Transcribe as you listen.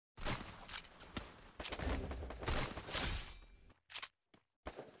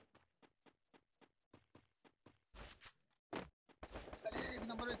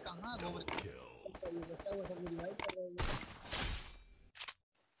Double kill.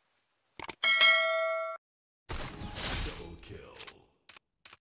 Double kill.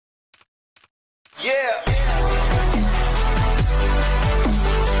 Yeah.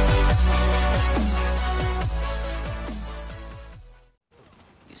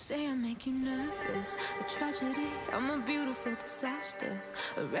 You say I make you nervous, a tragedy, I'm a beautiful disaster,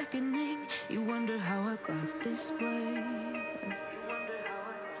 a reckoning, you wonder how I got this way.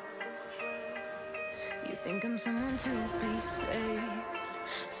 You think I'm someone to be saved,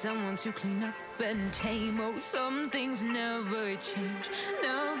 someone to clean up and tame. Oh, some things never change,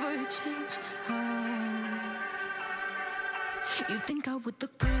 never change. You think I would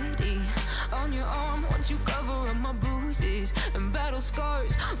look pretty on your arm once you cover up my bruises and battle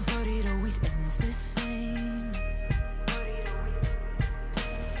scars, but it always ends the same.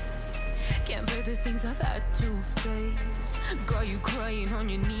 Can't bear the things I've had to face, got you crying on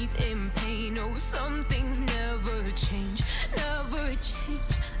your knees in pain. Oh, some things never change, never change.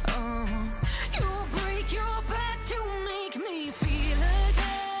 Oh, you break your back to make me feel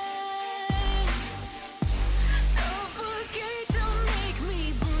again, suffocate to make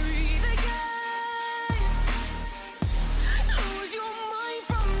me breathe again, lose your mind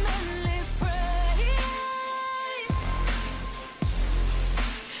from endless pain.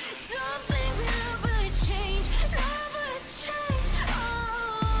 Some things never change, never change. Oh,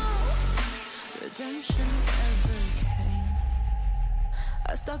 redemption never came.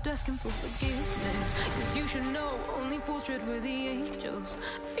 I stopped asking for forgiveness, cause you should know only fools tread where the angels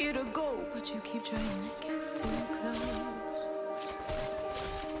fear to go, but you keep trying to get too close.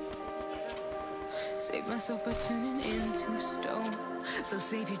 Save myself by turning into stone, so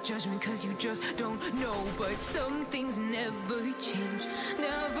save your judgment cause you just don't know. But some things never change,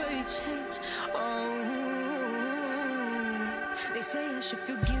 never change. Oh, they say I should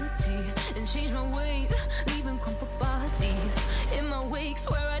feel guilty and change my ways, leaving crumpled bodies in my wake.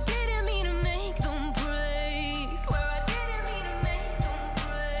 Swear I didn't mean to make them break, swear I didn't mean to make them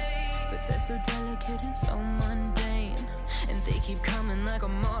break. But they're so delicate and so mundane, and they keep coming like a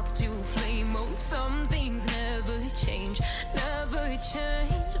moth to a flame. Oh, some things never change, never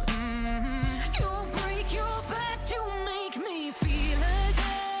change. You break your back to make me feel again,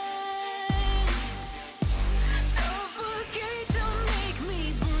 suffocate to make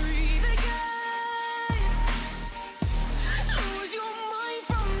me breathe again, lose your mind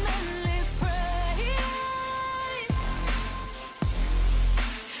from endless pain.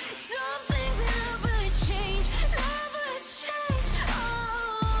 Some things never change, never change. Oh,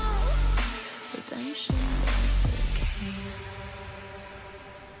 redemption never came.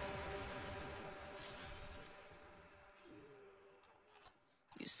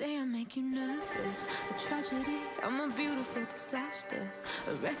 You say I make you nervous, a tragedy, I'm a beautiful disaster,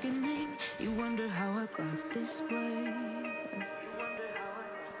 a reckoning, you wonder how I got this way.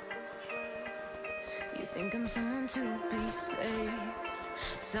 You think I'm someone to be saved,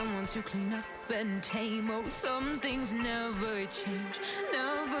 someone to clean up and tame. Oh, some things never change,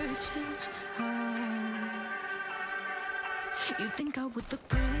 never change. You think I would look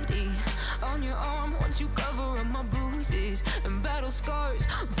pretty on your arm once you cover up my bruises and battle scars,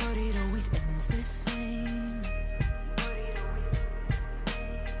 but it always ends the same.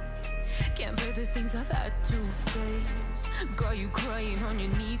 Can't bear the things I've had to face, got you crying on your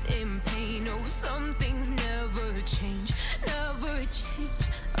knees in pain. Oh, some things never change, never change.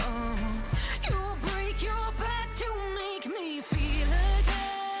 Oh, you break your back to make me feel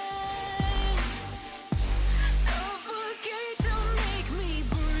again, suffocate to make me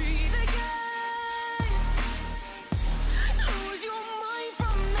breathe again, lose your mind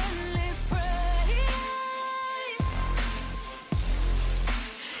from endless pain.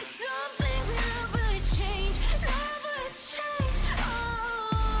 Some things never change, never change.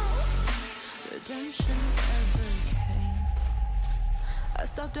 Oh, redemption never came. I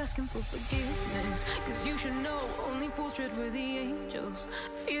stopped asking for forgiveness, cause you should know only fools tread where the angels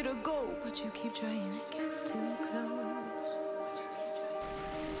fear to go, but you keep trying to get too close.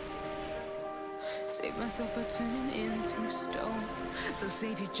 Save myself by turning into stone, so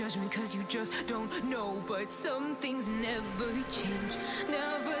save your judgment cause you just don't know. But some things never change,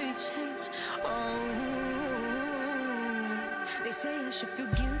 never change. Oh, they say I should feel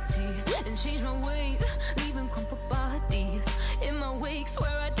guilty and change my ways, leaving crumpled bodies in my wake.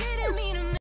 Swear I didn't mean to